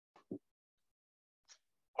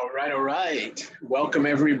All right. Welcome,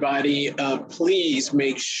 everybody. Please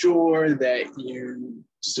make sure that you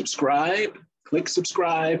subscribe, click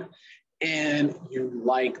subscribe, and you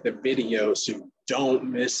like the video so you don't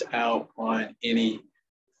miss out on any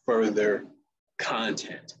further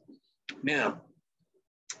content. Now,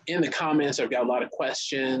 in the comments, I've got a lot of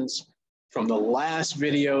questions from the last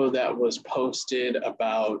video that was posted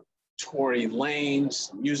about Tory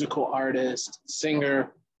Lanez, musical artist,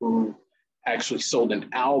 singer, who actually sold an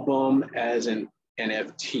album as an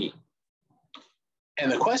NFT.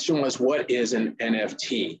 And the question was, what is an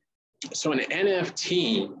NFT? So an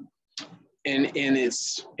NFT, in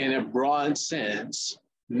a broad sense,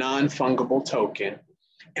 non-fungible token.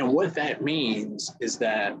 And what that means is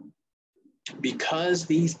that because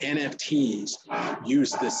these NFTs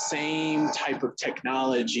use the same type of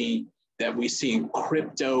technology that we see in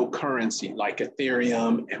cryptocurrency like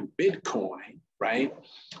Ethereum and Bitcoin, right?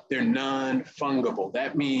 They're non-fungible.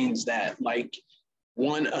 That means that like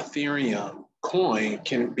one Ethereum coin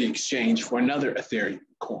can be exchanged for another Ethereum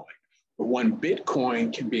coin, or one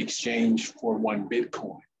Bitcoin can be exchanged for one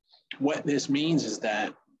Bitcoin. What this means is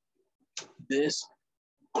that this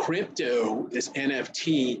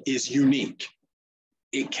NFT is unique.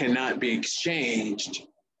 It cannot be exchanged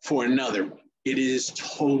for another one. It is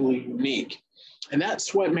totally unique. And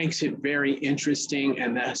that's what makes it very interesting.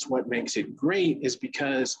 And that's what makes it great, is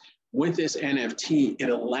because with this NFT, it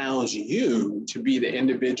allows you to be the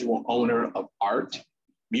individual owner of art,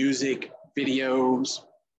 music, videos,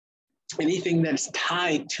 anything that's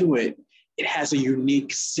tied to it. It has a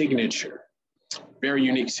unique signature, very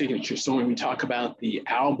unique signature. So when we talk about the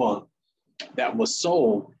album that was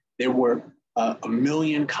sold, there were 1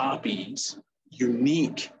 million copies,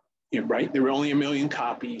 unique, right? There were only 1 million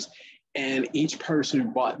copies. And each person who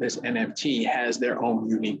bought this NFT has their own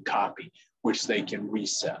unique copy, which they can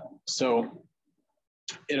resell. So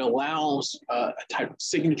it allows a type of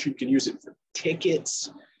signature. You can use it for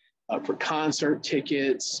tickets, for concert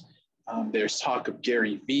tickets. There's talk of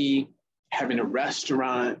Gary Vee having a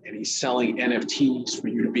restaurant and he's selling NFTs for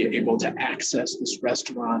you to be able to access this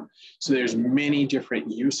restaurant. So there's many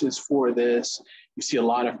different uses for this. You see a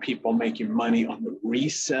lot of people making money on the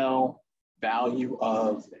resale value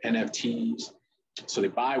of NFTs. So they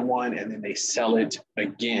buy one and then they sell it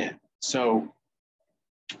again. So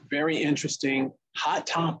very interesting, hot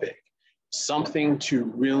topic, something to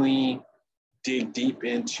really dig deep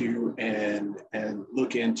into and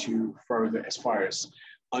look into further as far as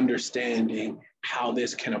understanding how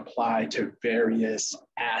this can apply to various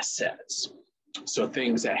assets. So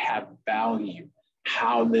things that have value,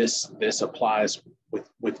 how this applies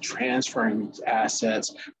with transferring these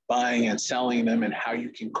assets, buying and selling them, and how you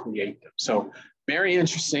can create them. So very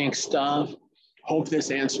interesting stuff. Hope this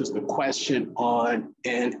answers the question on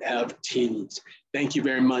NFTs. Thank you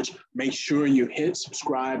very much. Make sure you hit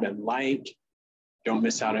subscribe and like. Don't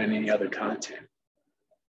miss out on any other content.